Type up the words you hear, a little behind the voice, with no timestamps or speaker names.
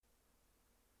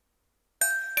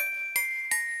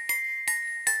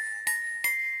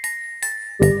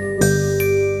Good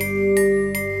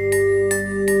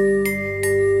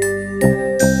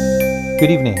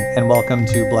evening, and welcome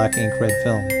to Black Ink Red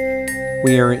Film.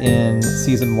 We are in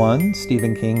Season 1,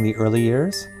 Stephen King, The Early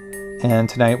Years, and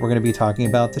tonight we're going to be talking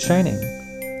about The Shining.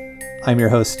 I'm your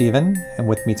host, Stephen, and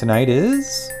with me tonight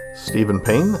is... Stephen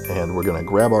Payne, and we're going to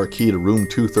grab our key to room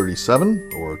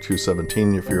 237, or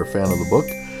 217 if you're a fan of the book,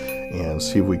 and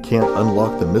see if we can't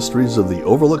unlock the mysteries of the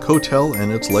Overlook Hotel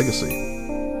and its legacy.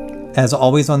 As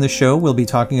always on the show, we'll be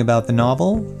talking about the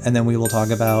novel, and then we will talk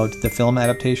about the film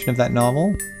adaptation of that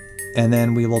novel, and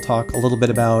then we will talk a little bit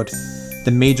about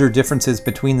the major differences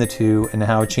between the two and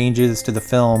how changes to the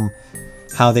film,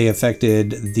 how they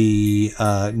affected the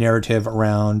narrative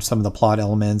around some of the plot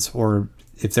elements, or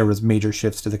if there was major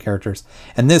shifts to the characters.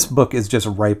 And this book is just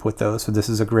ripe with those, so this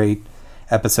is a great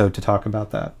episode to talk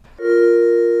about that.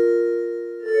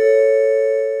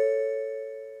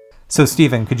 So,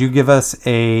 Stephen, could you give us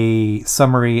a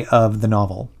summary of the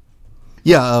novel?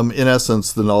 Yeah, in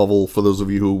essence, the novel, for those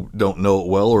of you who don't know it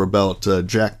well, are about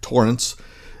Jack Torrance,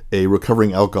 a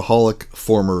recovering alcoholic,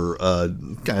 former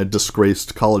kind of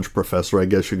disgraced college professor, I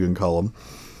guess you can call him,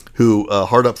 who,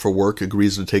 hard up for work,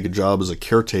 agrees to take a job as a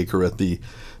caretaker at the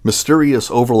mysterious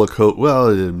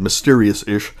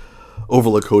mysterious-ish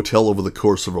Overlook Hotel over the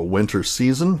course of a winter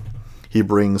season. He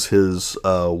brings his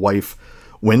wife,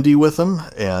 Wendy, with him,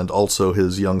 and also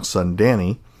his young son,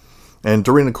 Danny. And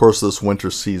during the course of this winter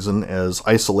season, as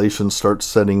isolation starts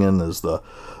setting in, as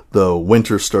the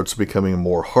winter starts becoming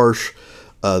more harsh,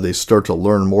 they start to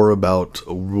learn more about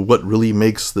what really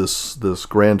makes this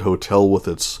grand hotel with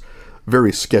its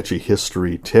very sketchy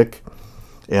history tick.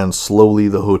 And slowly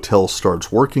the hotel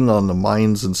starts working on the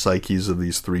minds and psyches of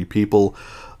these three people,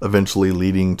 eventually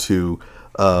leading to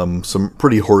some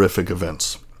pretty horrific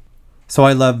events. So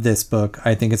I love this book.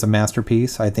 I think it's a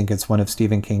masterpiece. I think it's one of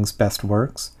Stephen King's best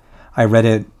works. I read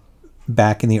it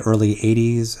back in the early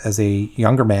 80s as a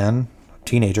younger man,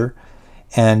 teenager,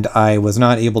 and I was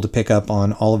not able to pick up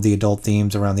on all of the adult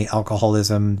themes around the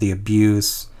alcoholism, the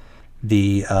abuse,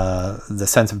 the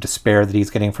sense of despair that he's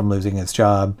getting from losing his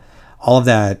job. All of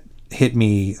that hit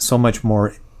me so much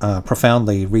more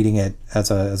profoundly reading it as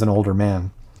an older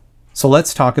man. So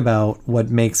let's talk about what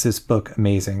makes this book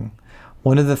amazing.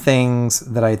 One of the things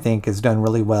that I think is done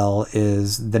really well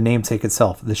is the namesake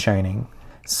itself, The Shining.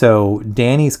 So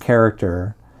Danny's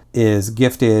character is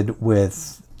gifted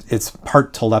with, it's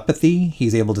part telepathy.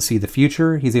 He's able to see the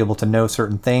future. He's able to know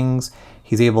certain things.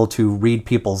 He's able to read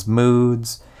people's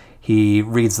moods. He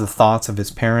reads the thoughts of his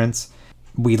parents.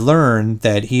 We learn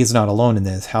that he is not alone in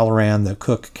this. Halloran, the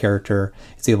cook character,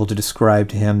 is able to describe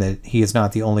to him that he is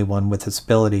not the only one with this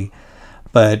ability.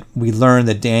 But we learn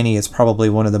that Danny is probably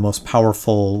one of the most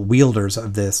powerful wielders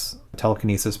of this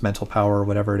telekinesis, mental power,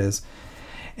 whatever it is.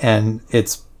 And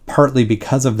it's partly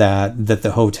because of that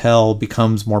the hotel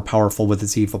becomes more powerful with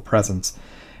its evil presence.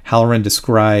 Halloran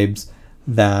describes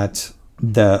that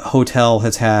the hotel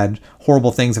has had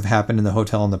horrible things have happened in the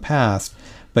hotel in the past,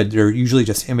 but they're usually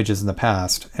just images in the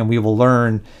past. And we will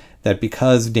learn that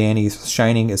because Danny's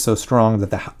shining is so strong that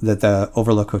the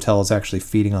Overlook Hotel is actually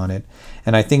feeding on it.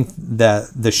 And I think that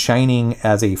the shining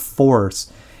as a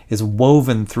force is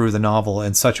woven through the novel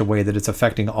in such a way that it's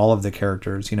affecting all of the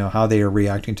characters, how they are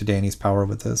reacting to Danny's power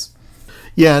with this.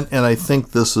 Yeah, and I think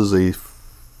this is a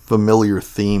familiar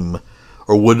theme,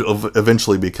 or would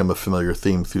eventually become a familiar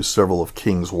theme through several of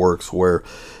King's works, where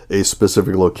a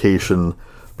specific location,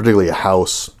 particularly a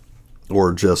house,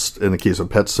 or just, in the case of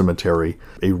Pet Sematary,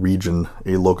 a region,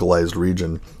 a localized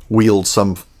region, wields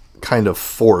some kind of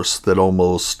force that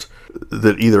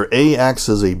either A, acts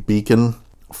as a beacon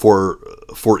for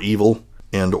evil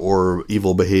and or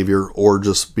evil behavior, or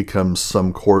just becomes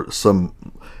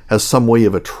has some way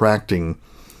of attracting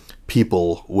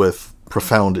people with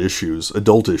profound issues,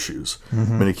 adult issues,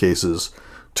 in many cases,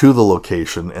 to the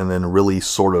location, and then really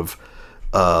sort of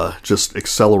just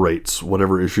accelerates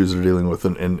whatever issues they're dealing with,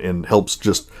 and helps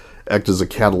just act as a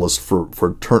catalyst for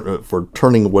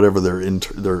turning whatever their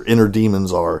inner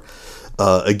demons are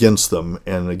against them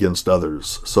and against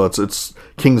others. So it's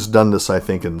King's done this, I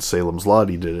think, in Salem's Lot.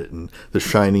 He did it, and The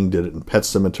Shining did it, in Pet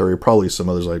Sematary. Probably some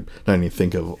others I don't even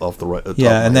think of off the right.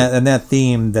 Yeah, and that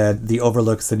theme that the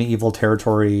Overlook's an evil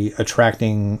territory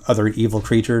attracting other evil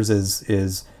creatures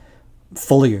is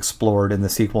fully explored in the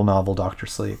sequel novel Dr.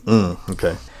 Sleep.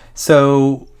 Okay.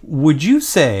 So would you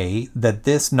say that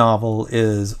this novel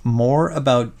is more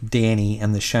about Danny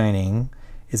and The Shining?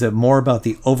 Is it more about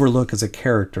the Overlook as a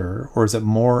character, or is it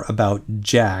more about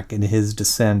Jack and his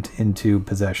descent into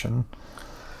possession?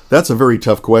 That's a very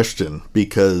tough question,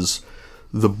 because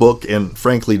the book, and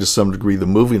frankly to some degree the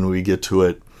movie when we get to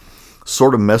it,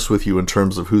 sort of mess with you in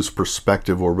terms of whose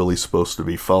perspective we're really supposed to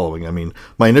be following. I mean,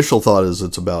 my initial thought is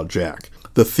it's about Jack,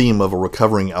 the theme of a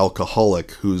recovering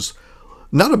alcoholic who's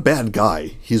not a bad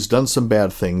guy. He's done some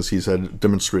bad things. He's had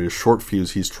demonstrated a short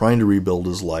fuse. He's trying to rebuild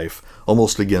his life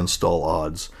almost against all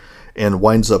odds, and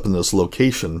winds up in this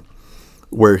location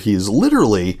where he's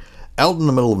literally out in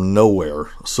the middle of nowhere,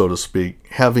 so to speak,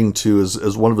 having to,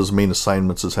 as one of his main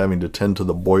assignments is having to tend to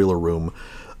the boiler room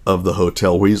of the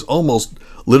hotel, where he's almost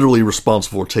literally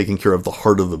responsible for taking care of the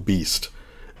heart of the beast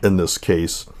in this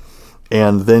case.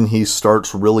 And then he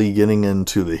starts really getting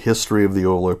into the history of the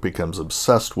Overlook, becomes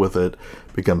obsessed with it,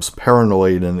 becomes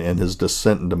paranoid, and his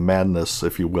descent into madness,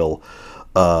 if you will,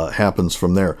 happens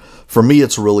from there. For me,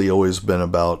 it's really always been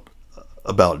about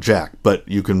Jack, but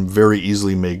you can very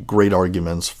easily make great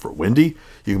arguments for Wendy.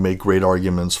 You can make great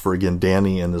arguments for, again,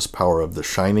 Danny and his power of The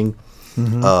Shining.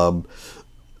 Mm-hmm.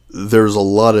 There's a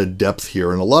lot of depth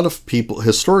here, and a lot of people,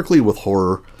 historically with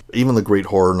horror, even the great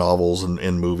horror novels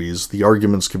and movies, the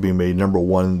arguments can be made. Number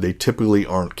one, they typically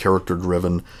aren't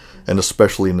character-driven, and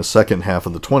especially in the second half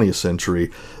of the 20th century,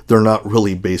 they're not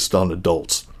really based on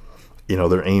adults. You know,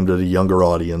 they're aimed at a younger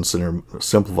audience and are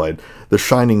simplified. The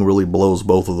Shining really blows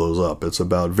both of those up. It's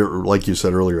about, like you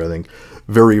said earlier, I think,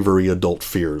 very, very adult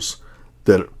fears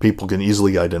that people can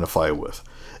easily identify with.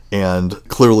 And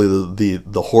clearly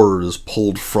the horror is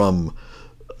pulled from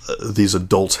these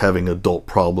adults having adult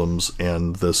problems,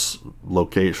 and this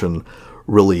location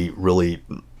really, really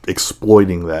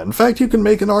exploiting that. In fact, you can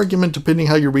make an argument, depending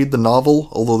how you read the novel,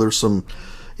 although there's some,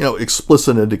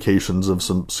 explicit indications of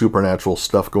some supernatural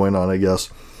stuff going on, I guess,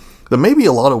 that maybe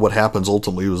a lot of what happens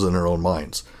ultimately was in their own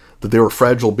minds. That they were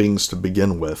fragile beings to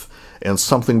begin with, and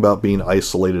something about being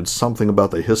isolated, something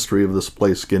about the history of this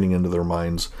place getting into their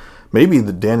minds. Maybe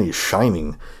the Danny's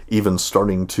Shining even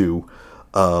starting to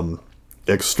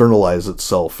externalize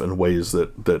itself in ways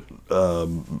that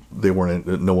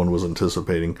no one was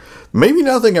anticipating. Maybe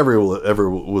nothing ever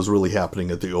was really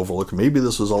happening at the Overlook. Maybe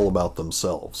this was all about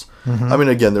themselves. Mm-hmm. I mean,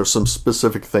 again, there's some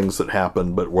specific things that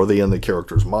happened, but were they in the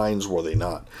characters' minds? Were they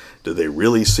not? Did they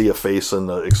really see a face in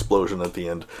the explosion at the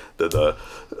end? Did the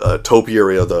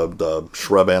topiary, the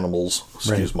shrub animals,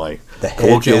 my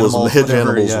colloquialism, the hedge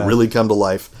animals really come to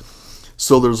life?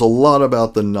 So there's a lot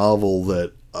about the novel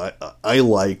that I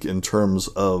like, in terms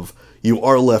of, you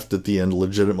are left at the end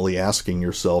legitimately asking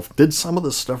yourself, did some of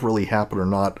this stuff really happen or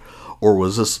not? Or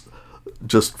was this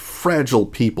just fragile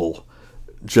people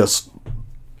just,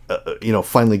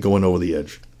 finally going over the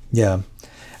edge? Yeah.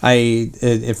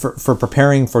 For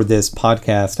preparing for this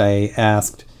podcast, I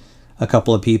asked a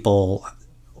couple of people,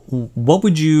 how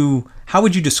would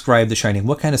you describe The Shining?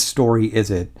 What kind of story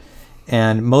is it?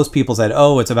 And most people said,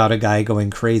 it's about a guy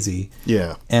going crazy.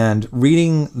 Yeah. And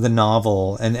reading the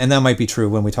novel, and that might be true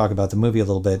when we talk about the movie a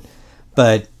little bit,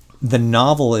 but the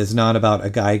novel is not about a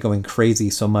guy going crazy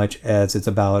so much as it's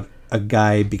about a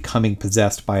guy becoming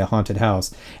possessed by a haunted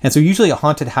house. And so usually a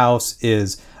haunted house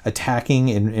is attacking,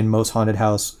 in most haunted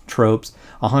house tropes,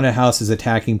 a haunted house is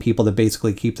attacking people that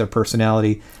basically keep their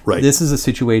personality. Right. This is a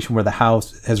situation where the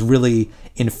house has really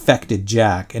infected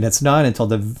Jack, and it's not until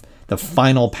the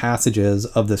final passages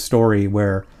of the story,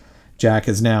 where Jack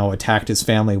has now attacked his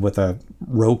family with a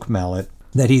roque mallet,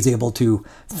 that he's able to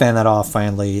fend that off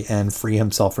finally and free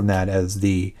himself from that as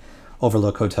the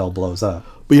Overlook Hotel blows up.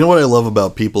 But you know what I love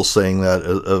about people saying that,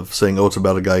 of saying, it's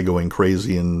about a guy going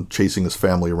crazy and chasing his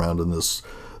family around in this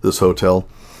hotel,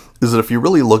 is that if you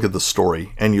really look at the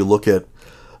story, and you look at,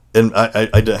 and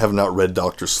I have not read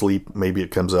Dr. Sleep, maybe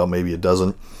it comes out, maybe it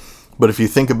doesn't, but if you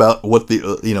think about what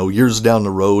the, years down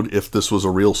the road, if this was a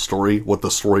real story, what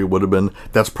the story would have been,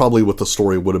 that's probably what the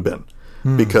story would have been.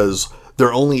 Because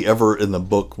they're only ever in the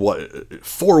book,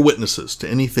 4 witnesses to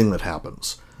anything that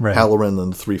happens. Right. Halloran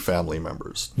and the 3 family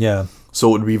members. Yeah. So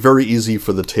it would be very easy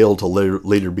for the tale to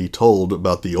later be told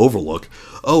about the Overlook.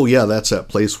 Oh yeah, that's that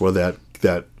place where that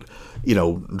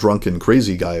drunken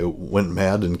crazy guy went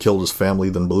mad and killed his family,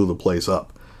 then blew the place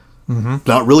up. Mm-hmm.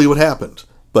 Not really what happened.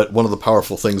 But one of the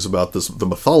powerful things about the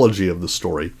mythology of the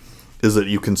story, is that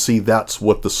you can see that's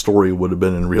what the story would have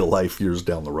been in real life years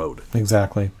down the road.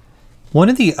 Exactly. One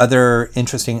of the other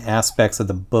interesting aspects of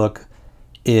the book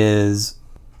is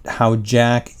how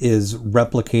Jack is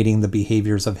replicating the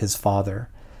behaviors of his father.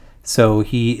 So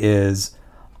he is,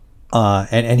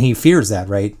 and he fears that,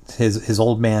 right? His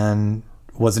old man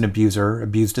was an abuser,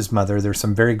 abused his mother. There's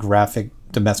some very graphic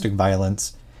domestic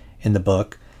violence in the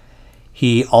book.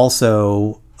 He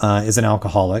also is an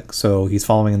alcoholic, so he's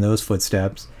following in those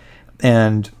footsteps.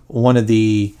 And one of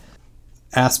the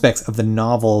aspects of the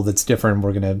novel that's different,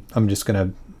 I'm just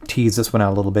gonna tease this one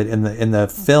out a little bit. In the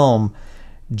film,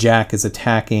 Jack is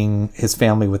attacking his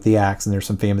family with the axe, and there's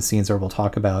some famous scenes there we'll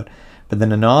talk about. But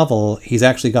then in the novel, he's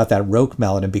actually got that roque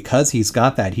mallet, and because he's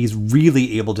got that, he's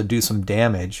really able to do some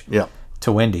damage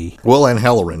to Wendy. Well, and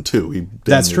Halloran, too.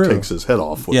 That's true. Takes his head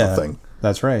off with the thing.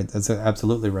 That's right. That's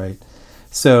absolutely right.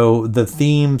 So the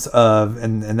themes of,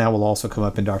 and that will also come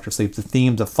up in Dr. Sleep, the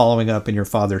themes of following up in your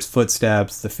father's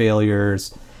footsteps, the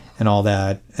failures, and all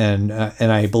that. And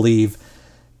I believe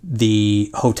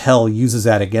the hotel uses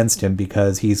that against him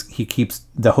because he keeps,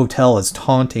 the hotel is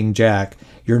taunting Jack,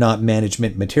 you're not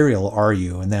management material, are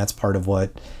you? And that's part of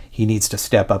what he needs to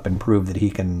step up and prove that he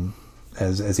can,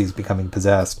 as he's becoming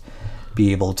possessed,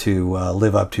 be able to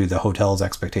live up to the hotel's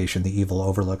expectation, the evil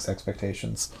overlook's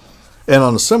expectations. And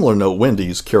on a similar note,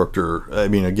 Wendy's character, I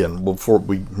mean, again, before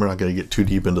we're not going to get too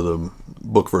deep into the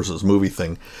book versus movie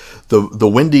thing, the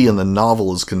Wendy in the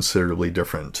novel is considerably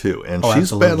different too. And she's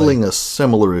absolutely. battling a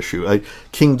similar issue.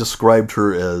 King described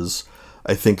her as,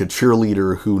 I think, a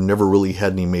cheerleader who never really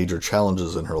had any major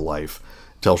challenges in her life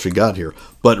until she got here.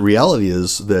 But reality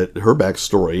is that her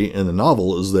backstory in the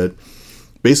novel is that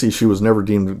basically she was never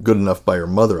deemed good enough by her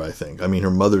mother, I think. I mean,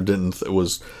 her mother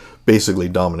was basically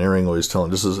domineering, always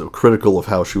telling, this is critical of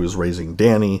how she was raising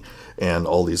Danny and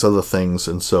all these other things.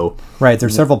 And so, right,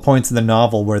 there's several points in the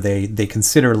novel where they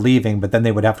consider leaving, but then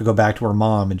they would have to go back to her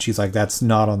mom, and she's like, that's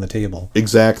not on the table.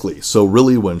 Exactly. So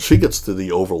really, when she gets to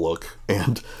the Overlook,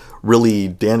 and really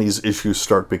Danny's issues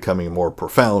start becoming more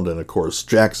profound, and of course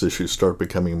Jack's issues start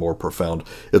becoming more profound,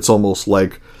 it's almost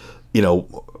like,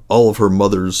 all of her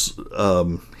mother's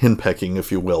henpecking, if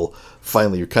you will,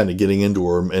 finally you're kind of getting into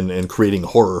her and creating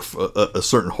horror, a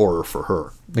certain horror for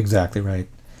her. Exactly right.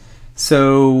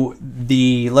 So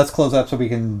let's close up so we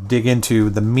can dig into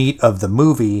the meat of the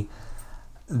movie.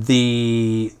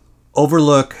 The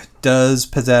Overlook does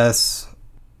possess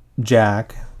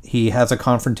Jack. He has a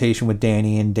confrontation with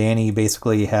Danny, and Danny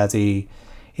basically has a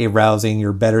rousing,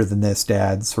 you're better than this,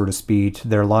 Dad, sort of speech.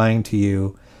 They're lying to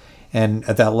you. And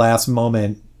at that last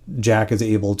moment, Jack is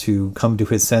able to come to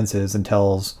his senses and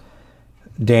tells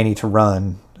Danny to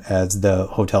run as the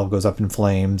hotel goes up in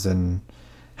flames and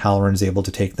Halloran is able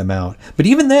to take them out. But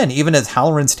even then, even as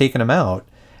Halloran's taken him out,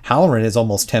 Halloran is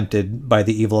almost tempted by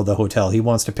the evil of the hotel. He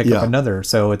wants to pick up another.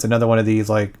 So it's another one of these,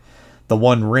 like the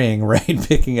One Ring, right?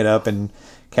 Picking it up and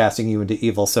casting you into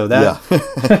evil. So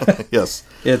that, yes,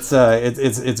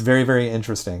 it's very, very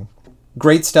interesting.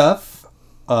 Great stuff.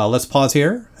 Let's pause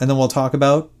here and then we'll talk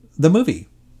about the movie.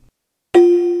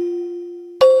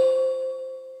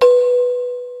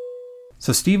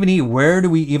 So, Stephen E., where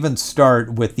do we even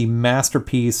start with the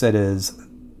masterpiece that is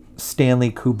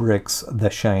Stanley Kubrick's The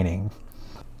Shining?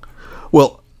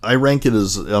 Well, I rank it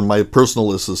as, on my personal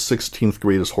list, as 16th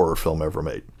greatest horror film ever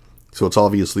made. So it's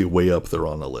obviously way up there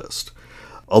on the list.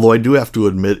 Although I do have to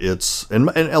admit and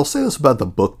I'll say this about the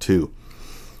book too,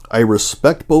 I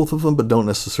respect both of them, but don't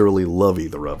necessarily love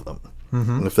either of them,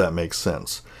 if that makes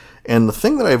sense. And the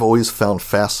thing that I've always found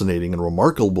fascinating and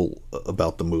remarkable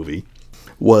about the movie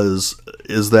is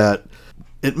that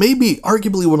it may be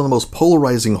arguably one of the most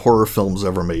polarizing horror films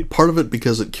ever made. Part of it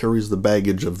because it carries the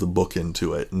baggage of the book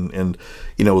into it. And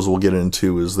as we'll get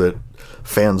into, is that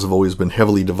fans have always been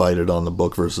heavily divided on the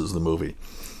book versus the movie.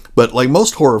 But like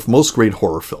most great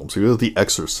horror films, you look at The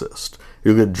Exorcist,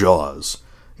 you look at Jaws,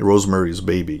 Rosemary's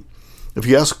Baby. If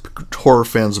you ask horror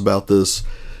fans about this,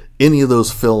 any of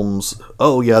those films,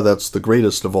 oh yeah, that's the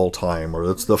greatest of all time, or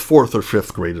that's the fourth or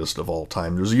fifth greatest of all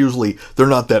time. They're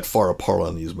not that far apart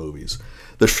on these movies.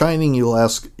 The Shining, you'll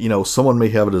ask, someone may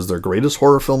have it as their greatest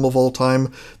horror film of all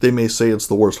time. They may say it's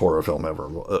the worst horror film ever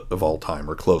of all time,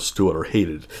 or close to it, or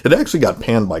hated. It actually got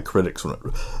panned by critics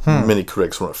many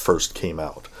critics when it first came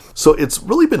out. So it's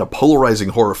really been a polarizing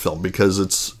horror film because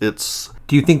it's.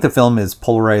 Do you think the film is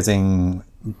polarizing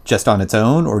just on its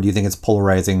own, or do you think it's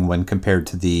polarizing when compared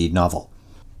to the novel?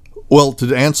 Well,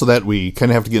 to answer that, we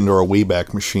kind of have to get into our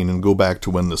Wayback Machine and go back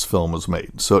to when this film was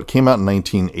made. So it came out in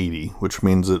 1980, which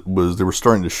means they were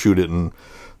starting to shoot it in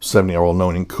 70. Well,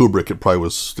 knowing Kubrick,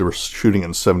 they were shooting it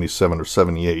in 77 or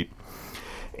 78.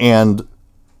 And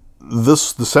the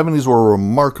 70s were a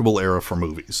remarkable era for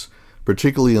movies,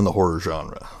 particularly in the horror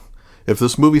genre. If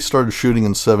this movie started shooting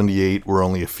in 78, we're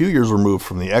only a few years removed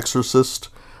from The Exorcist,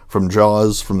 from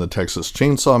Jaws, from the Texas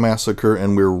Chainsaw Massacre,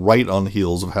 and we're right on the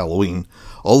heels of Halloween,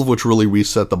 all of which really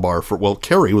reset the bar for,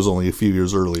 Carrie was only a few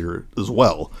years earlier as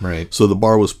well. Right. So the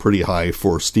bar was pretty high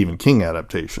for Stephen King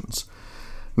adaptations.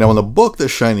 Now, when the book The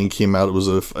Shining came out, it was,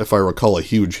 if I recall, a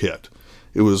huge hit.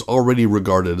 It was already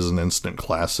regarded as an instant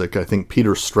classic. I think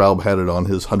Peter Straub had it on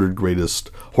his 100 greatest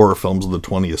horror films of the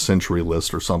 20th century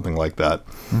list or something like that.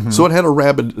 Mm-hmm. So it had a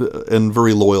rabid and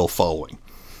very loyal following.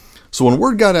 So when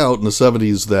word got out in the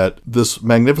 70s that this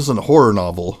magnificent horror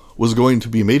novel was going to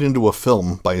be made into a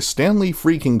film by Stanley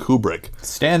freaking Kubrick.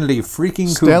 Stanley freaking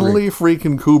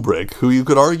Kubrick, who you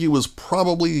could argue was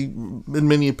probably, in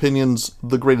many opinions,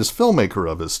 the greatest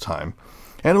filmmaker of his time.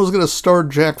 And it was going to star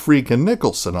Jack freaking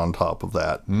Nicholson on top of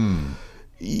that.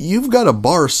 You've got a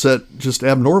bar set just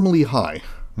abnormally high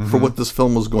for what this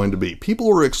film was going to be. People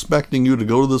were expecting you to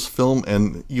go to this film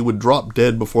and you would drop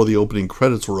dead before the opening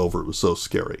credits were over. It was so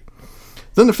scary.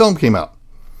 Then the film came out,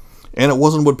 and it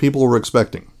wasn't what people were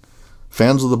expecting.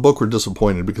 Fans of the book were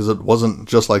disappointed because it wasn't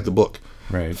just like the book.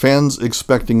 Right. Fans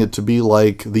expecting it to be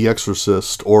like The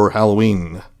Exorcist or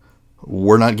Halloween.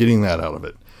 We're not getting that out of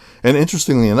it. And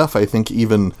interestingly enough, I think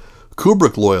even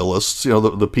Kubrick loyalists,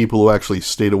 the people who actually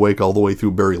stayed awake all the way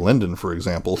through Barry Lyndon, for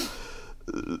example,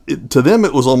 to them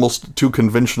it was almost too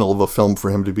conventional of a film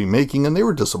for him to be making, and they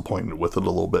were disappointed with it a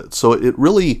little bit. So it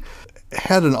really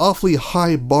had an awfully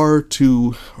high bar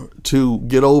to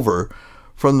get over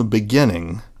from the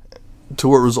beginning, to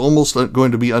where it was almost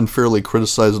going to be unfairly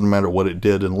criticized no matter what it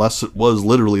did, unless it was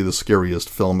literally the scariest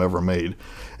film ever made.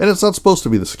 And it's not supposed to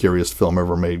be the scariest film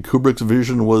ever made. Kubrick's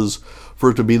vision was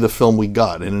for it to be the film we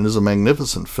got, and it is a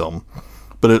magnificent film.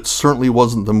 But it certainly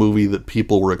wasn't the movie that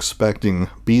people were expecting,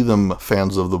 be them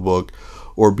fans of the book,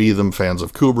 or be them fans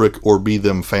of Kubrick, or be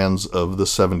them fans of the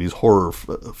 70s horror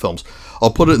films.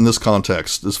 I'll put it in this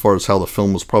context, as far as how the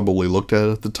film was probably looked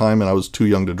at the time, and I was too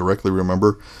young to directly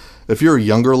remember. If you're a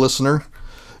younger listener,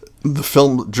 the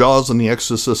film Jaws and The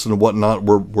Exorcist and whatnot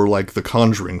were like the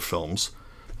Conjuring films.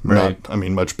 Right.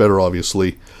 Much better,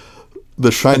 obviously.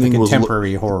 The Shining was the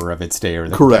contemporary horror of its day, or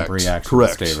the contemporary action of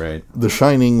its day, right? The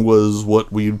Shining was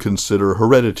what we'd consider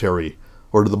Hereditary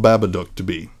or The Babadook to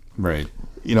be. Right.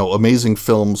 Amazing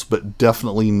films, but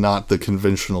definitely not the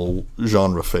conventional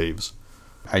genre faves.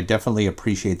 I definitely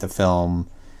appreciate the film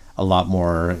a lot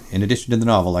more, in addition to the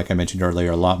novel, like I mentioned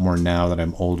earlier, a lot more now that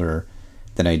I'm older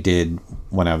than I did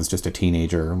when I was just a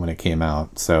teenager when it came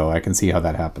out. So I can see how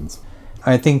that happens.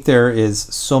 I think there is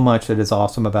so much that is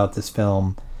awesome about this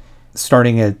film,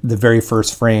 starting at the very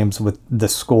first frames with the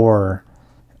score,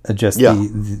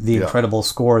 the incredible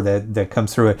score that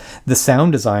comes through it. The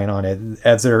sound design on it,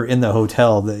 as they're in the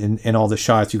hotel, in all the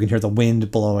shots, you can hear the wind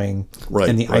blowing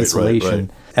and the isolation.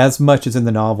 Right. As much as in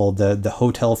the novel, the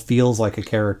hotel feels like a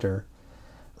character.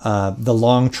 The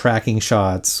long tracking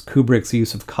shots, Kubrick's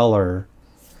use of color,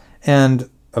 and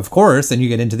of course, then you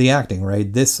get into the acting, right?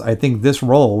 I think this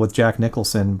role with Jack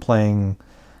Nicholson playing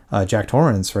Jack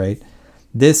Torrance, right?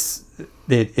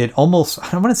 It almost, I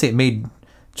don't want to say it made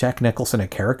Jack Nicholson a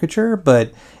caricature,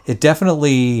 but it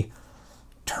definitely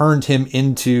turned him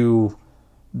into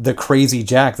the crazy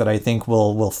Jack that I think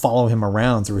will follow him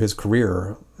around through his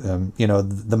career.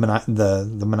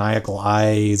 The maniacal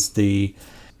eyes,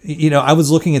 I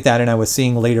was looking at that and I was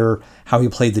seeing later how he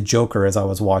played the Joker as I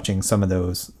was watching some of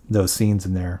those scenes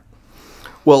in there.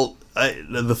 Well,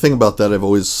 the thing about that, I've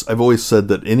always said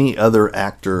that any other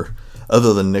actor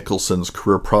other than Nicholson's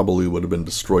career probably would have been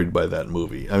destroyed by that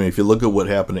movie. I mean, if you look at what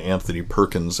happened to Anthony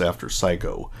Perkins after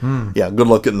Psycho, good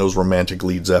luck getting those romantic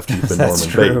leads after you've been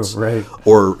Norman Bates. Right.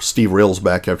 Or Steve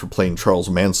Railsback after playing Charles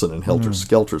Manson in Helter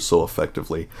Skelter so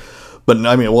effectively. But,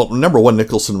 number one,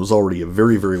 Nicholson was already a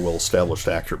very, very well-established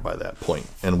actor by that point.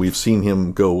 And we've seen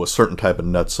him go a certain type of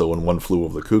nutso in One Flew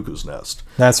Over the Cuckoo's Nest.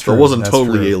 That's true. So it wasn't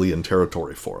totally alien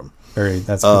territory for him.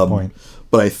 That's a good point.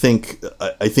 But I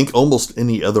think almost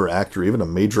any other actor, even a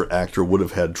major actor, would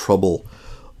have had trouble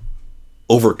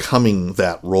overcoming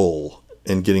that role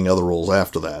and getting other roles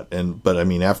after that. But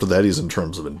after that, he's in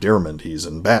terms of endearment. He's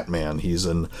in Batman. He's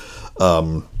in,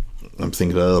 I'm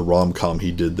thinking of a rom-com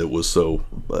he did that was so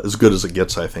as good as it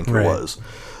gets. I think it was.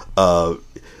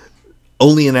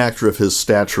 Only an actor of his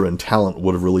stature and talent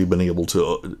would have really been able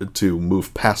to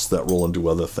move past that role and do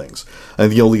other things.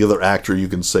 And the only other actor you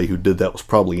can say who did that was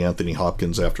probably Anthony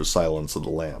Hopkins after Silence of the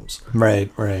Lambs.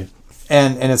 Right.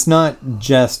 And it's not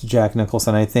just Jack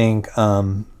Nicholson. I think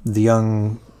the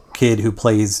young kid who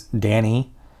plays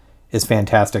Danny is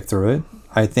fantastic through it.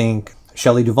 I think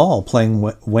Shelley Duvall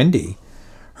playing Wendy,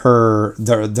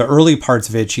 the early parts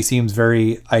of it, she seems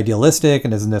very idealistic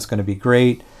and isn't this going to be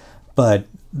great? But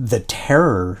the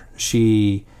terror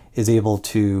she is able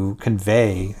to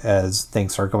convey as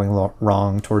things start going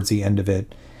wrong towards the end of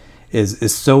it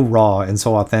is so raw and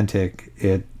so authentic.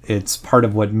 It's part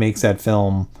of what makes that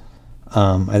film.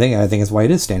 I think it's why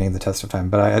it is standing the test of time.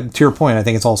 But to your point, I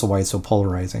think it's also why it's so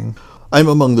polarizing. I'm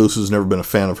among those who's never been a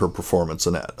fan of her performance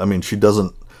in that. I mean, she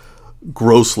doesn't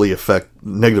negatively affect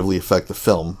the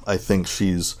film. I think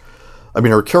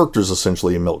her character's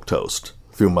essentially a milquetoast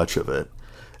through much of it.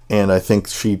 And I think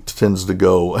she tends to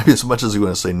go, as much as you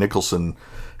want to say Nicholson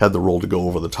had the role to go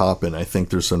over the top, and I think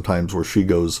there's some times where she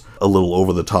goes a little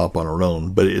over the top on her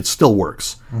own, but it still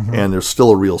works. And there's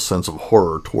still a real sense of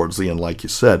horror towards the end, like you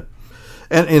said.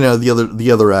 And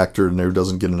the other actor in there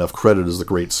doesn't get enough credit is the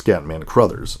great Scatman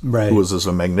Crothers, right, who was just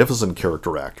a magnificent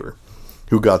character actor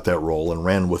who got that role and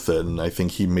ran with it, and I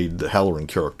think he made the Halloran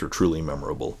character truly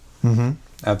memorable.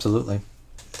 Absolutely.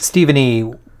 Stephen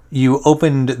E., you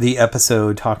opened the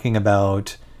episode talking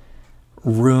about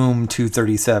Room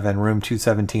 237, Room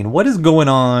 217. What is going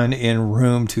on in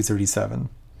Room 237?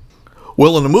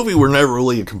 Well, in the movie, we're never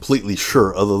really completely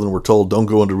sure, other than we're told, don't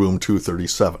go into Room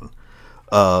 237.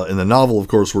 In the novel, of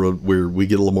course, we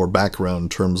get a little more background in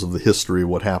terms of the history of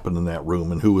what happened in that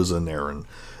room and who was in there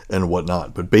and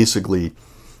whatnot. But basically,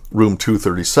 Room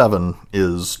 237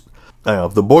 is,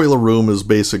 if the boiler room is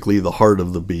basically the heart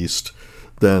of the beast,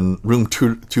 then Room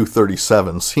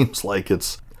 237 seems like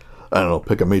it's, I don't know,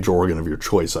 pick a major organ of your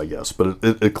choice, I guess. But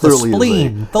it clearly the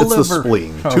spleen, is the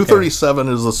spleen. Okay. 237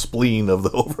 is the spleen of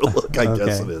the Overlook, I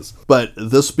guess it is. But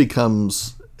this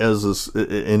becomes, as is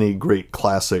any great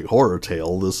classic horror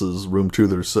tale, this is Room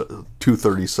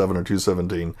 237 or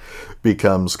 217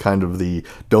 becomes kind of the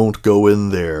don't go in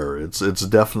there. It's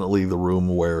definitely the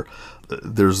room where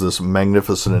there's this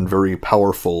magnificent and very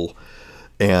powerful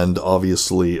and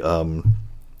obviously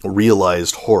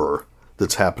realized horror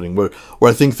that's happening. Where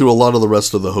I think through a lot of the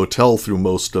rest of the hotel, through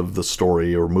most of the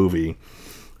story or movie,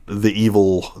 the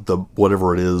evil, the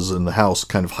whatever it is in the house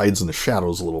kind of hides in the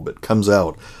shadows a little bit, comes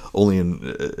out only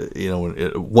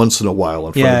once in a while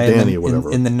in front of Danny or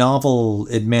whatever. In the novel,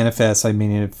 it manifests. I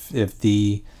mean, if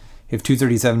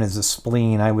 237 is a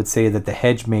spleen, I would say that the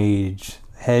hedge maze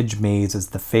is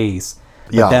the face.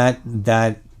 But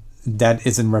that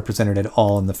isn't represented at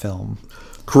all in the film.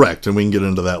 Correct, and we can get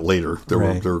into that later. There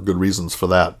were good reasons for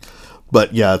that.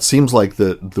 But yeah, it seems like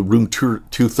the Room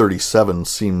 237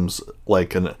 seems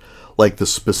like the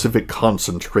specific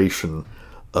concentration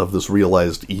of this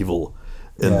realized evil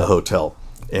in the hotel,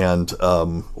 and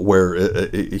where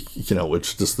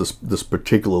it's just this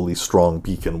particularly strong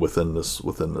beacon within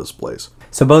this place.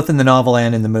 So both in the novel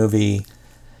and in the movie,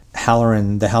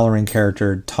 the Halloran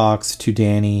character talks to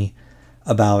Danny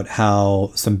about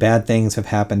how some bad things have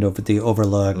happened over the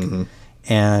Overlook,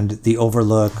 and the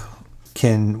Overlook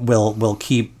will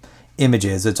keep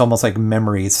images. It's almost like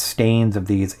memories, stains of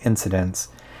these incidents.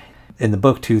 In the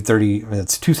book, it's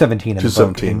 217 in the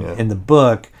book. In the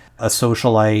book, a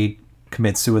socialite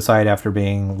commits suicide after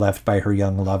being left by her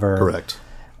young lover. Correct.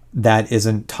 That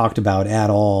isn't talked about at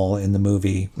all in the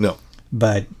movie. No.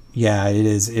 But yeah, it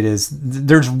is.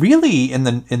 There's really in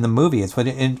the movie. It's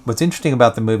what's interesting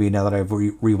about the movie. Now that I've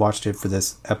rewatched it for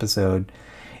this episode,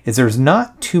 is there's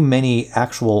not too many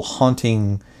actual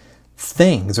haunting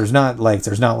things. There's not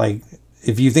like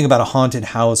if you think about a haunted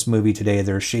house movie today,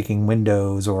 there's shaking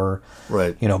windows or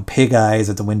pig eyes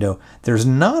at the window. There's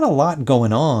not a lot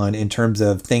going on in terms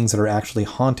of things that are actually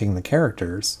haunting the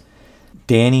characters.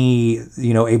 Danny,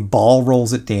 a ball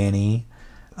rolls at Danny.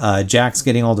 Jack's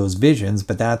getting all those visions,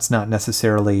 but that's not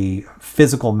necessarily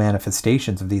physical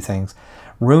manifestations of these things.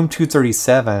 Room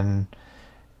 237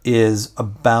 is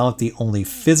about the only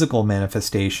physical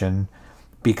manifestation,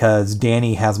 because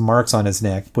Danny has marks on his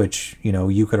neck, which,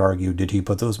 you could argue, did he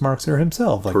put those marks there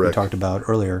himself, like we talked about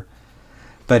earlier?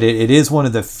 But it is one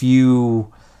of the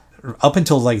few, up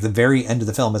until like the very end of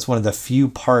the film, it's one of the few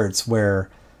parts where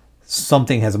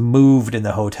something has moved in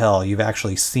the hotel. You've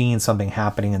actually seen something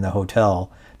happening in the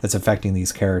hotel that's affecting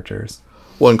these characters.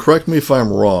 Well, and correct me if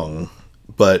I'm wrong,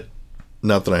 but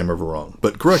not that I'm ever wrong,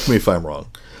 but correct me if I'm wrong.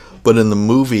 But in the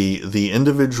movie, the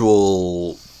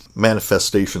individual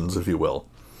manifestations, if you will,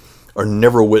 are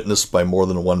never witnessed by more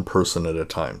than one person at a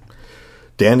time.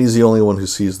 Danny's the only one who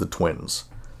sees the twins.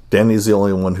 Danny's the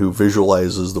only one who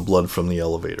visualizes the blood from the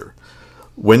elevator.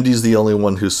 Wendy's the only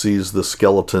one who sees the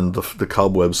skeleton, the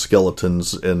cobweb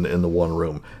skeletons in the one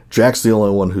room. Jack's the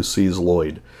only one who sees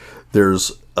Lloyd.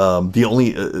 There's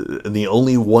the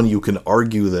only one you can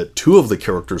argue that two of the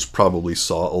characters probably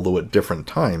saw, although at different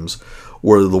times,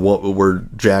 were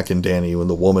Jack and Danny and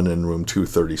the woman in Room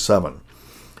 237.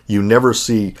 You never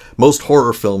see, most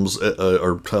horror films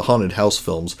or haunted house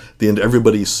films, the end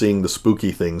everybody's seeing the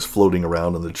spooky things floating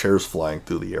around and the chairs flying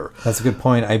through the air. That's a good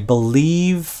point. I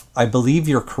believe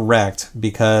you're correct,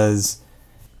 because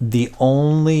the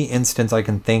only instance I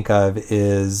can think of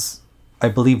is, I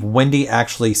believe Wendy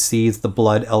actually sees the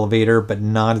blood elevator, but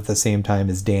not at the same time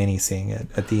as Danny seeing it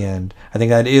at the end. I think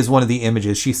that is one of the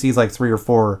images. She sees like 3 or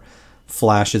 4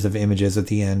 flashes of images at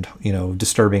the end,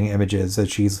 disturbing images that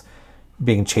she's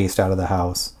being chased out of the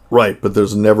house. Right, but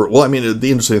there's never... Well, I mean,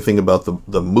 the interesting thing about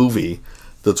the movie,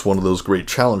 that's one of those great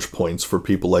challenge points for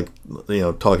people like,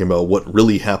 talking about what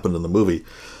really happened in the movie,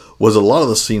 was a lot of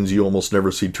the scenes you almost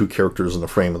never see two characters in the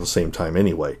frame at the same time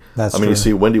anyway. That's true. You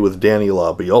see Wendy with Danny a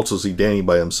lot, but you also see Danny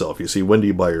by himself. You see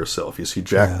Wendy by herself. You see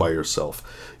Jack by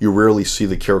herself. You rarely see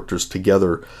the characters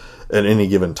together at any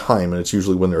given time, and it's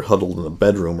usually when they're huddled in a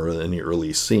bedroom or in any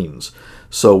early scenes.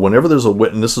 So whenever there's a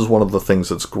wit, and this is one of the things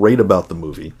that's great about the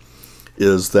movie,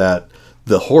 is that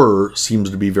the horror seems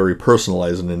to be very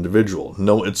personalized and individual.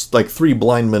 No, it's like three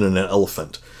blind men and an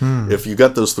elephant. If you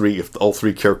got those three, if all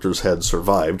three characters had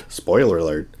survived, spoiler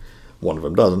alert, one of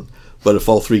them doesn't, but if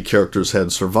all three characters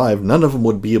had survived, none of them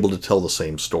would be able to tell the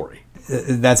same story.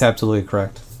 That's absolutely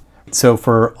correct. So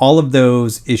for all of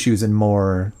those issues and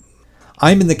more,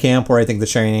 I'm in the camp where I think The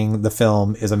Shining, the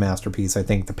film, is a masterpiece. I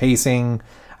think the pacing,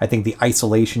 I think the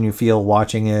isolation you feel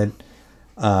watching it,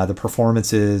 the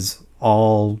performances,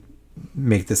 all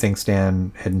make this thing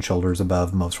stand head and shoulders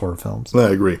above most horror films. I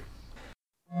agree.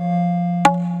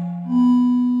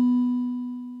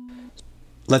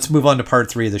 Let's move on to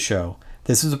part 3 of the show.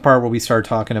 This is the part where we start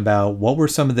talking about what were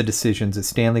some of the decisions that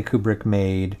Stanley Kubrick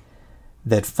made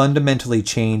that fundamentally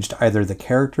changed either the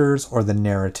characters or the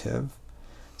narrative.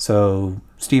 So,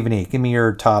 Stephen E., give me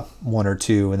your top 1 or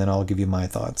 2, and then I'll give you my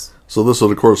thoughts. So this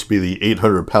would, of course, be the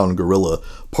 800-pound gorilla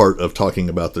part of talking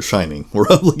about The Shining. We're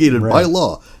obligated by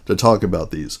law to talk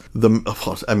about these. There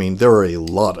are a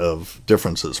lot of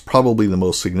differences. Probably the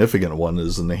most significant one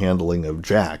is in the handling of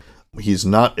Jack. He's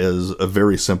not as a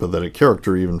very sympathetic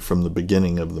character even from the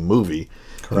beginning of the movie.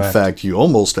 Correct. In fact, you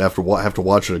almost have to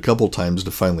watch it a couple times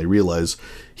to finally realize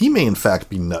he may in fact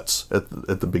be nuts at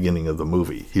the beginning of the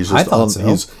movie. He's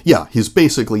just he's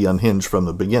basically unhinged from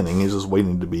the beginning. He's just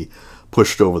waiting to be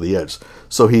pushed over the edge.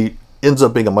 So he ends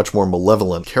up being a much more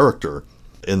malevolent character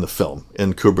in the film,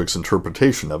 in Kubrick's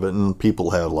interpretation of it, and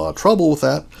people had a lot of trouble with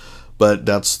that, but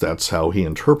that's how he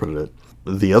interpreted it.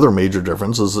 The other major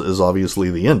difference is obviously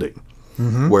the ending,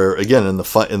 where again in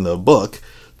the book,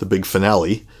 the big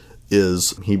finale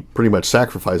is he pretty much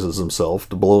sacrifices himself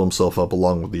to blow himself up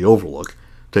along with the Overlook,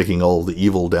 taking all the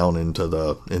evil down into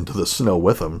the snow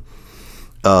with him.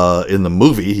 In the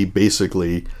movie,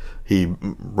 he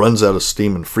runs out of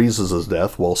steam and freezes his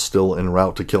death while still en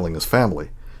route to killing his family.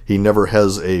 He never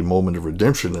has a moment of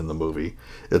redemption in the movie.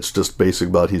 It's just basic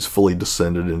about he's fully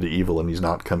descended into evil and he's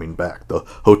not coming back. The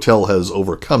hotel has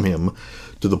overcome him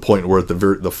to the point where at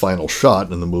the final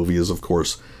shot in the movie is, of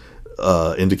course,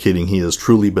 indicating he has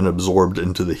truly been absorbed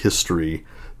into the history,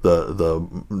 the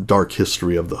dark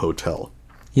history of the hotel.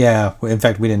 Yeah, in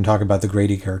fact, we didn't talk about the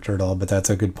Grady character at all, but that's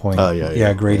a good point.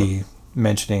 Grady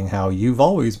mentioning how you've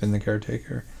always been the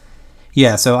caretaker.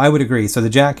 Yeah, so I would agree. So the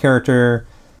Jack character,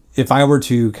 if I were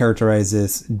to characterize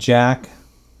this, Jack,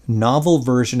 novel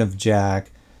version of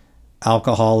Jack,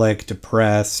 alcoholic,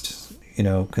 depressed,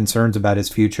 concerns about his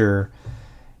future,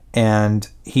 and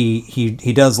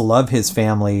he does love his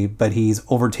family, but he's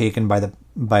overtaken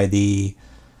by the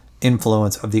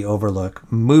influence of the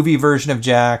Overlook. Movie version of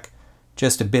Jack,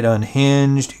 just a bit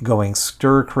unhinged, going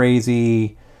stir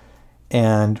crazy,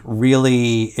 and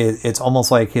really it's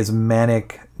almost like his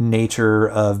manic nature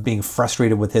of being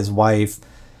frustrated with his wife,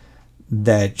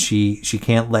 that she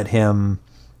can't let him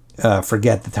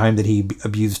forget the time that he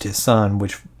abused his son,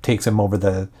 which takes him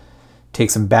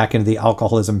back into the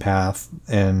alcoholism path,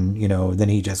 and then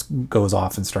he just goes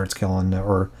off and starts killing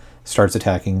or starts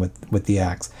attacking with the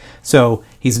axe. So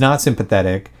he's not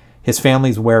sympathetic. His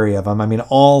family's wary of him. I mean,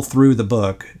 all through the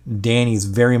book, Danny's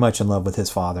very much in love with his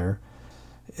father.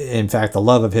 In fact, the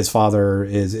love of his father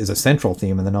is a central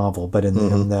theme in the novel, but in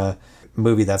the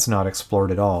movie, that's not explored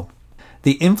at all.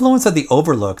 The influence of the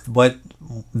Overlook, what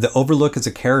the Overlook as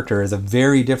a character is a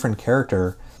very different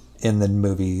character in the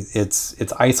movie. It's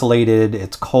isolated,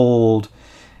 it's cold,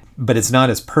 but it's not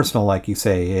as personal, like you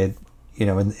say.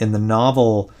 In the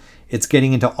novel, it's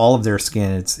getting into all of their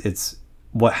skin. It's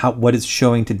what it's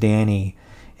showing to Danny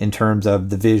in terms of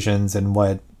the visions and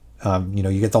what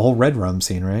you get the whole red rum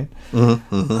scene, right?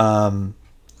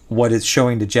 What it's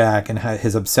showing to Jack and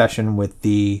his obsession with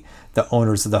the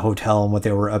owners of the hotel and what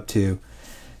they were up to.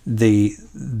 It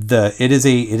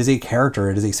is a character.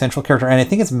 It is a central character, and I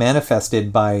think it's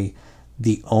manifested by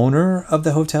the owner of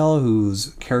the hotel,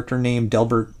 whose character named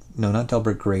not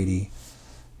Delbert Grady.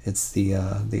 It's the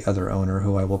other owner,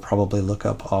 who I will probably look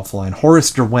up offline.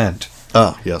 Horace Derwent.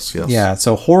 Ah, yes. Yeah,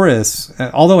 so Horace,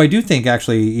 although I do think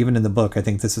actually, even in the book, I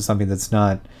think this is something that's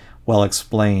not well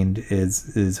explained,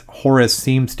 is Horace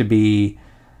seems to be,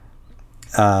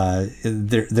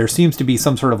 there seems to be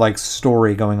some sort of like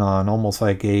story going on, almost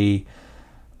like a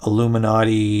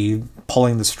Illuminati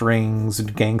pulling the strings,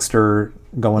 gangster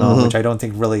going on, which I don't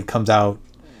think really comes out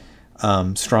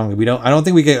strongly. I don't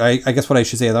think we get. I guess what I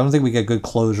should say is I don't think we get good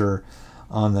closure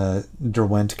on the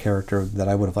Derwent character that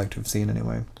I would have liked to have seen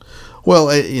anyway. Well,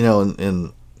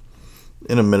 in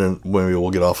a minute, maybe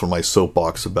we'll get off on my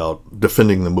soapbox about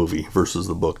defending the movie versus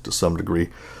the book to some degree.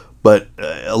 But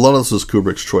a lot of this is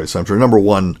Kubrick's choice. I'm sure, number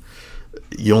one,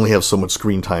 you only have so much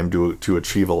screen time to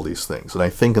achieve all these things. And I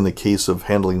think in the case of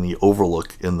handling the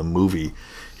Overlook in the movie,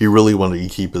 he really wanted to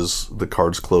keep the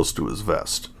cards close to his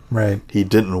vest. Right. He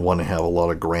didn't want to have a lot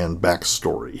of grand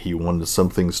backstory. He wanted some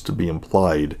things to be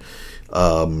implied.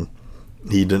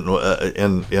 He didn't,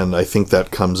 and I think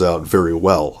that comes out very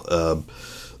well.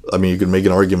 I mean, you can make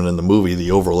an argument in the movie.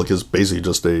 The Overlook is basically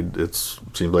just it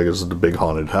seems like it's a big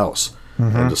haunted house,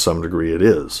 and to some degree it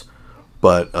is.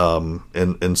 But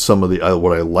and some of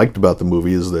what I liked about the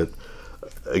movie is that,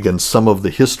 again, some of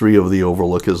the history of the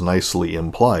Overlook is nicely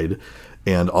implied,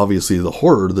 and obviously the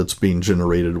horror that's being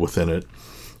generated within it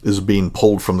is being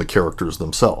pulled from the characters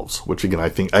themselves, which again I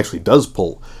think actually does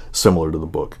pull similar to the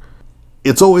book.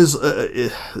 It's always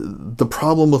the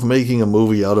problem with making a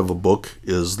movie out of a book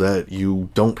is that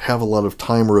you don't have a lot of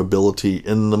time or ability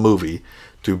in the movie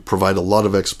to provide a lot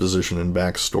of exposition and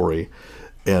backstory,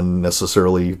 and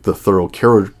necessarily the thorough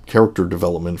character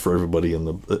development for everybody in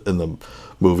the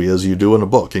movie as you do in a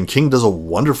book. And King does a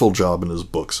wonderful job in his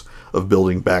books of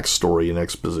building backstory and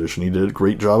exposition. He did a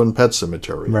great job in Pet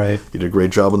Sematary. Right. He did a great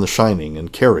job in The Shining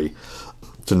and Carrie,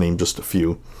 to name just a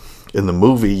few. In the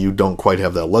movie, you don't quite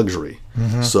have that luxury.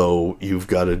 So you've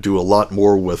got to do a lot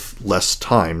more with less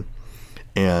time.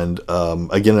 And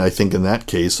again, I think in that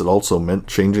case, it also meant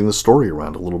changing the story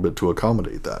around a little bit to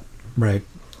accommodate that. Right.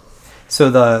 So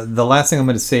the last thing I'm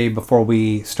going to say before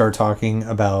we start talking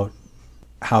about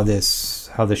how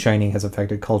The Shining has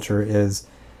affected culture is,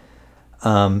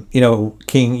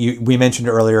 King. We mentioned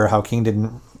earlier how King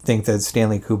didn't think that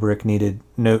Stanley Kubrick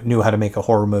knew how to make a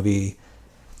horror movie.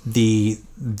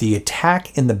 The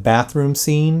attack in the bathroom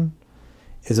scene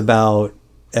is about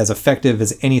as effective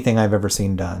as anything I've ever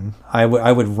seen done. I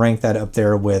would rank that up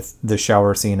there with the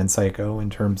shower scene in Psycho in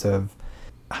terms of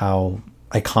how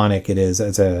iconic it is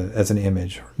as an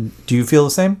image. Do you feel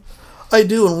the same? I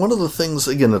do, and one of the things,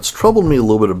 again, that's troubled me a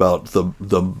little bit about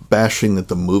the bashing that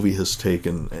the movie has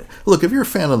taken. Look, if you're a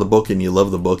fan of the book and you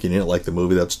love the book and you didn't like the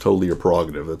movie, that's totally your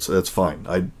prerogative. That's fine.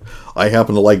 I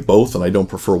happen to like both, and I don't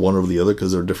prefer one over the other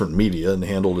because they're different media and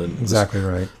handled in exactly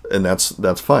right, and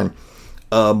that's fine.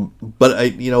 But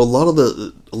a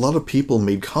lot of people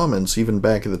made comments even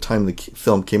back at the time the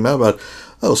film came out about,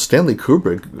 oh, Stanley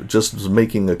Kubrick just was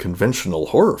making a conventional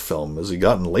horror film. Has he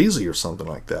gotten lazy or something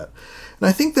like that? And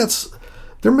I think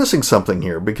they're missing something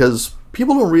here, because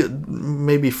people don't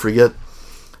maybe forget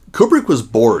Kubrick was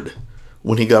bored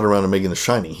when he got around to making The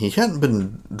Shining. He hadn't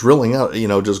been drilling out,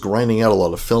 just grinding out a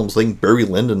lot of films. I think Barry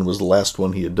Lyndon was the last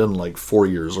one he had done like 4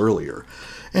 years earlier.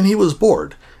 And he was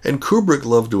bored. And Kubrick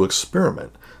loved to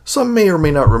experiment. Some may or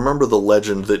may not remember the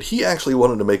legend that he actually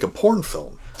wanted to make a porn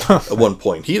film at one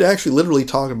point. He'd actually literally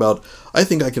talk about, I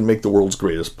think I can make the world's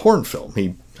greatest porn film.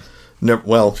 You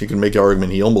can make the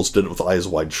argument he almost did it with Eyes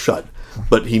Wide Shut,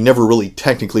 but he never really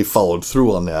technically followed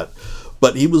through on that.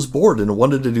 But he was bored and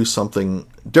wanted to do something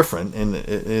different in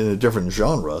a different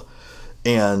genre.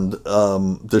 And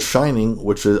The Shining,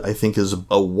 which I think is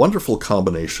a wonderful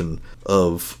combination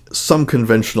of some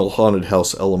conventional haunted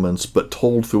house elements, but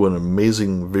told through an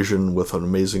amazing vision with an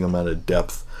amazing amount of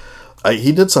depth.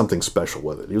 He did something special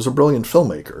with it. He was a brilliant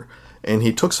filmmaker, and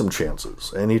he took some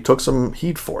chances, and he took some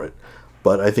heat for it.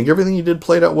 But I think everything he did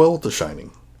played out well with The Shining.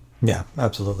 Yeah,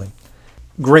 absolutely.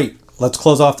 Great. Let's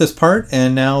close off this part,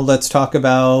 and now let's talk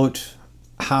about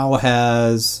how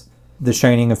has The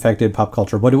Shining affected pop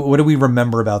culture. What do we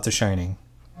remember about The Shining?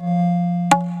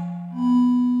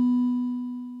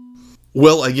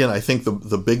 Well, again, I think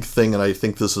the big thing, and I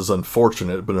think this is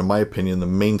unfortunate, but in my opinion, the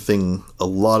main thing a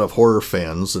lot of horror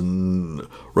fans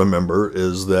remember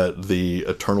is that the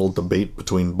eternal debate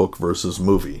between book versus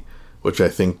movie, which I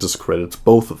think discredits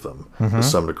both of them to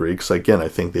some degree. Because again, I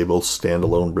think they both stand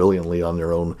alone brilliantly in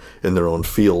their own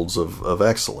fields of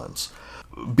excellence.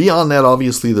 Beyond that,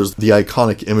 obviously, there's the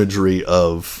iconic imagery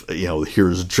of,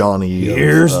 here's Johnny.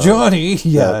 Here's Johnny.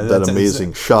 Yeah. That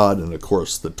amazing shot. And, of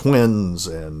course, the twins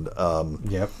and,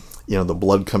 the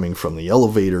blood coming from the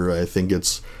elevator. I think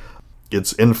it's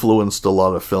influenced a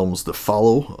lot of films that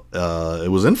follow. It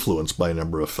was influenced by a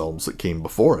number of films that came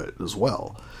before it as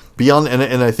well. Beyond,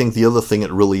 and I think the other thing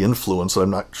it really influenced, I'm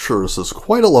not sure this is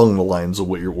quite along the lines of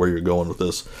where you're going with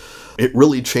this, it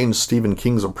really changed Stephen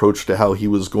King's approach to how he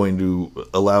was going to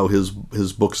allow his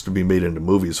books to be made into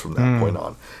movies from that point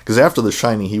on. Because after The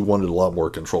Shining, he wanted a lot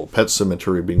more control. Pet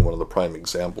Sematary being one of the prime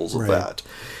examples of that.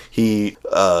 He,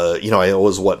 I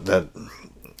always was that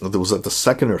the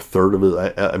second or third of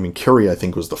it. I mean, Carrie, I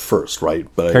think, was the first, right?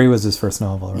 But Carrie was his first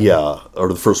novel, right? Yeah, or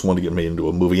the first one to get made into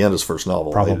a movie, and his first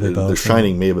novel. Probably both. The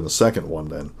Shining may have been the second one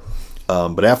then.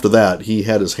 But after that, he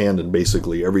had his hand in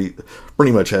basically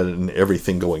pretty much had it in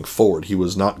everything going forward. He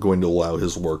was not going to allow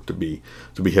his work to be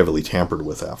heavily tampered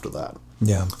with after that.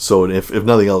 Yeah. So if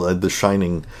nothing else, The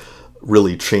Shining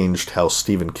really changed how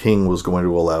Stephen King was going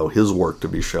to allow his work to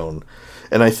be shown.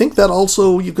 And I think that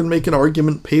also, you can make an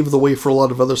argument, paved the way for a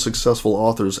lot of other successful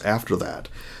authors after that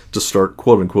to start,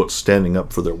 quote-unquote, standing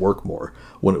up for their work more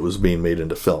when it was being made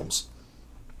into films.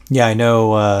 Yeah, I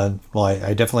know.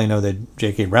 I definitely know that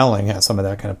J.K. Rowling has some of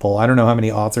that kind of pull. I don't know how many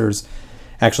authors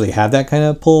actually have that kind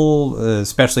of pull,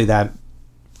 especially that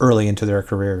early into their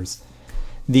careers.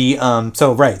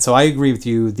 So I agree with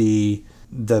you.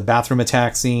 The bathroom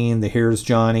attack scene, the Here's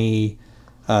Johnny,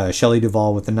 Shelley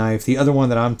Duvall with the knife. The other one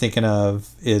that I'm thinking of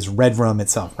is Red Rum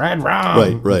itself. Red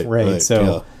Rum. Right.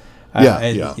 So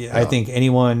I think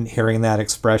anyone hearing that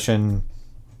expression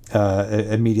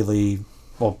immediately,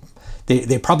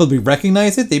 they probably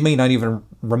recognize it. They may not even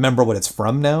remember what it's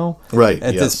from now. Right.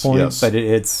 At this point, but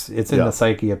it's in the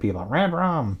psyche of people. Red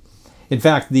Rum. In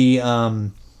fact,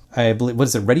 I believe, what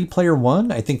is it, Ready Player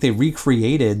One? I think they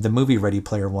recreated the movie Ready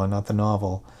Player One, not the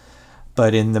novel.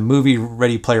 But in the movie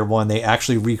Ready Player One, they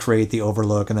actually recreate the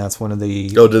Overlook, and that's one of the...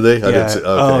 Oh, did they? I didn't see. Okay.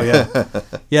 Oh, yeah.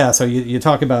 Yeah, so you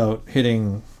talk about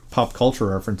hitting pop culture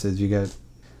references,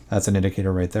 that's an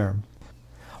indicator right there.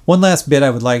 One last bit I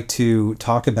would like to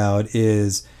talk about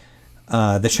is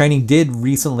The Shining did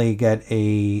recently get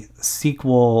a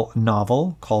sequel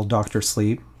novel called Dr.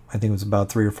 Sleep. I think it was about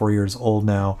 3 or 4 years old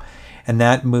now. And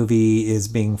that movie is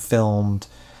being filmed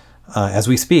as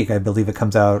we speak. I believe it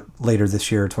comes out later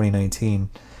this year, 2019.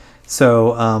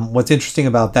 So what's interesting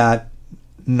about that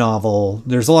novel,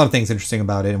 there's a lot of things interesting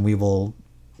about it, and we will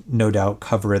no doubt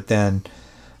cover it then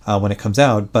when it comes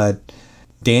out. But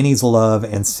Danny's love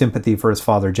and sympathy for his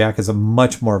father, Jack, is a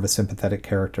much more of a sympathetic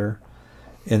character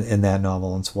in that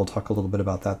novel. And so we'll talk a little bit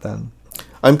about that then.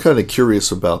 I'm kind of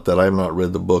curious about that. I have not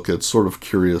read the book. It's sort of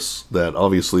curious that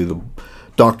obviously the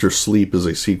Dr. Sleep is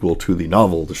a sequel to the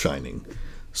novel The Shining.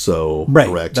 So right,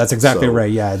 correct. That's exactly right.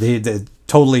 Yeah, they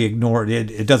totally ignored it.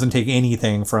 It doesn't take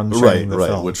anything from The Shining, the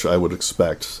film, which I would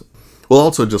expect. Well,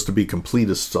 also just to be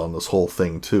completists on this whole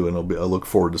thing too, and I look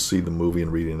forward to see the movie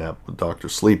and reading that with Dr.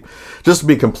 Sleep. Just to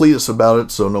be completists about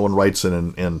it, so no one writes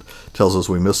in and tells us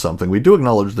we missed something. We do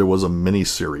acknowledge there was a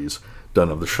mini-series done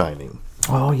of The Shining.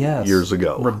 Oh yes, years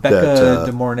ago. Rebecca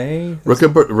De Mornay.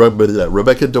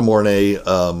 Rebecca De Mornay,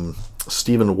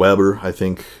 Steven Weber, I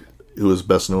think, who is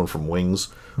best known from Wings,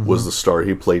 was the star.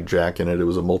 He played Jack in it. It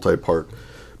was a multi-part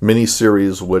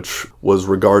miniseries, which was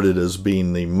regarded as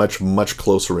being the much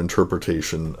closer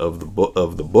interpretation of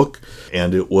the book,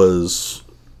 and it was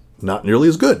not nearly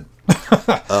as good.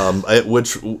 Part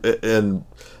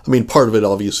of it,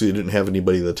 obviously, it didn't have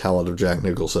anybody the talent of Jack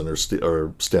Nicholson or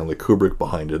Stanley Kubrick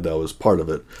behind it. That was part of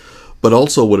it. But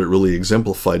also what it really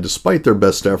exemplified, despite their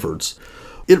best efforts,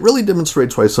 it really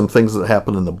demonstrates why some things that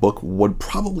happen in the book were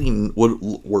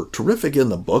terrific in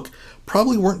the book,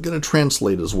 probably weren't going to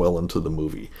translate as well into the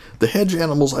movie. The hedge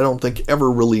animals, I don't think ever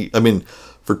really,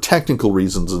 for technical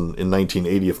reasons in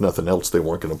 1980, if nothing else, they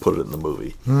weren't going to put it in the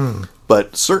movie.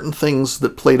 But certain things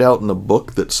that played out in the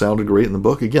book that sounded great in the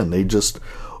book, again, they just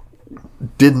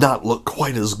did not look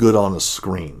quite as good on a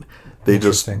screen. They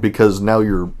just, because now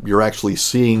you're actually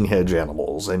seeing hedge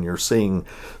animals and you're seeing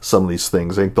some of these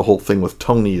things. I think the whole thing with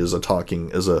Tony as a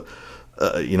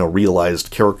realized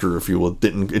character, if you will,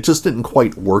 it just didn't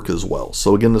quite work as well.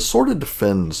 So again, this sort of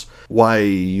defends why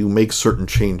you make certain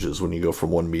changes when you go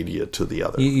from one media to the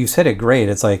other. You said it great.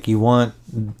 It's like you want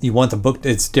the book.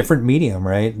 It's different medium,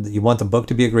 right? You want the book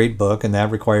to be a great book, and that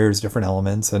requires different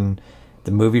elements, and the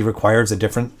movie requires a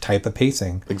different type of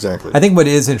pacing. Exactly. I think what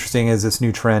is interesting is this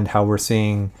new trend, how we're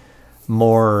seeing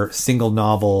more single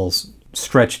novels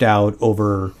stretched out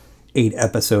over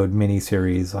 8-episode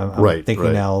miniseries. I'm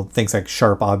thinking now things like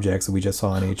Sharp Objects that we just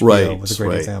saw on HBO was a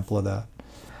great example of that.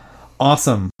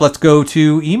 Awesome. Let's go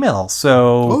to email.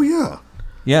 So. Oh yeah.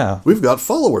 Yeah. We've got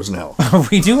followers now.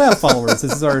 We do have followers.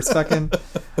 This is our second.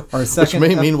 Which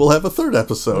may mean we'll have a third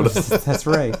episode. That's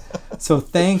right. So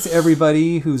thanks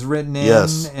everybody who's written in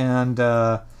and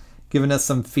given us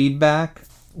some feedback.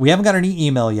 We haven't got any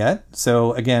email yet.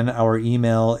 So again, our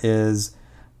email is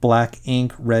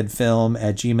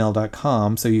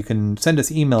blackinkredfilm@gmail.com. So you can send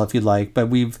us email if you'd like, but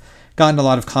we've gotten a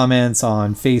lot of comments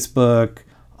on Facebook,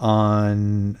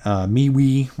 on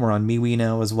MeWe. We're on MeWe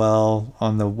now as well,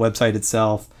 on the website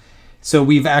itself. So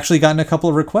we've actually gotten a couple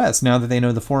of requests now that they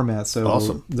know the format. So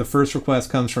awesome. The first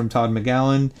request comes from Todd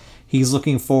McGowan. He's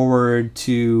looking forward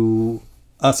to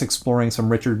us exploring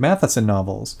some Richard Matheson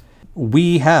novels.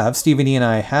 We have, Stephen E. and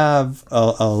I have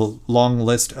a long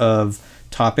list of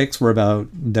topics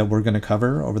that we're going to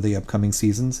cover over the upcoming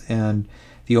seasons, and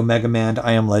the Omega Man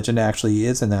I Am Legend actually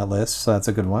is in that list, so that's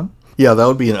a good one. Yeah, that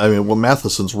would be,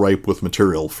 Matheson's ripe with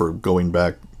material for going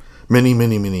back many,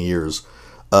 many, many years.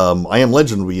 I Am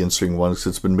Legend would be interesting one because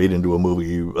it's been made into a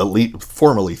movie at least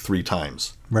formally 3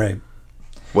 times. Right.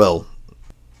 Well,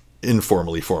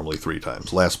 formally 3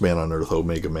 times. Last Man on Earth,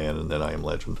 Omega Man, and then I Am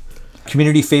Legend.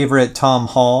 Community favorite Tom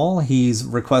Hall, he's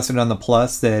requested on the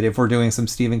Plus that if we're doing some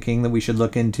Stephen King that we should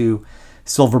look into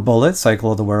Silver Bullet,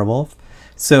 Cycle of the Werewolf.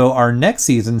 So our next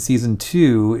season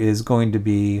 2, is going to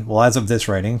be, well, as of this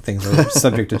writing, things are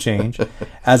subject to change.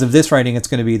 As of this writing, it's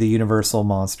going to be the Universal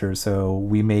Monster, so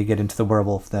we may get into the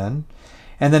werewolf then.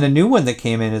 And then a new one that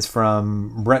came in is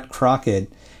from Brett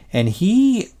Crockett, and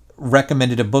he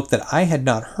recommended a book that I had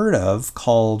not heard of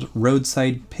called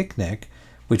Roadside Picnic,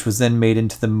 which was then made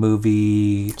into the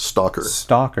movie Stalker,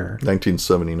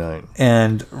 1979.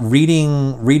 And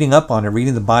reading up on it,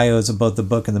 reading the bios of both the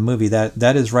book and the movie,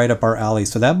 that is right up our alley.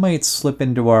 So that might slip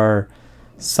into our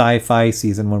sci-fi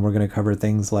season when we're going to cover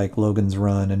things like Logan's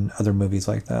Run and other movies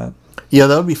like that. Yeah,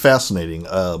 that would be fascinating.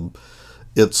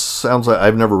 It sounds like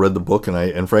I've never read the book,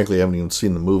 and frankly, I haven't even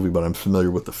seen the movie, but I'm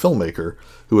familiar with the filmmaker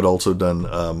who had also done,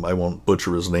 I won't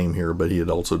butcher his name here, but he had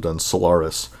also done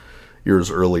Solaris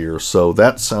years earlier. So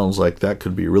that sounds like that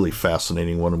could be a really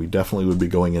fascinating one, and we definitely would be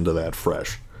going into that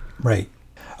fresh. Right.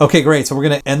 Okay, great. So we're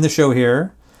going to end the show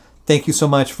here. Thank you so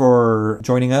much for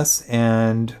joining us.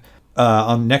 And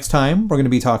on next time, we're going to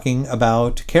be talking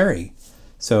about Carrie.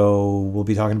 So we'll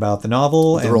be talking about the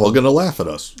novel. They're all going to laugh at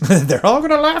us. They're all going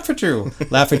to laugh at you.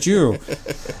 Laugh at you.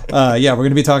 Yeah, we're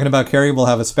going to be talking about Carrie. We'll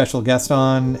have a special guest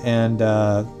on. And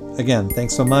again,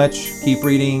 thanks so much. Keep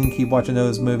reading. Keep watching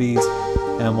those movies.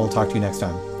 And we'll talk to you next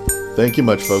time. Thank you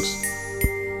much, folks.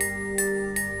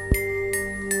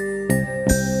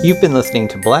 You've been listening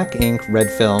to Black Ink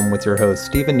Red Film with your hosts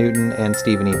Stephen Newton and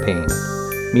Stephen E. Payne.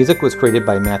 Music was created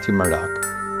by Matthew Murdoch.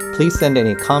 Please send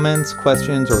any comments,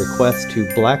 questions, or requests to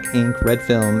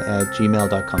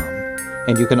blackinkredfilm@gmail.com.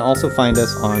 And you can also find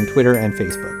us on Twitter and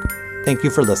Facebook. Thank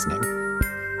you for listening.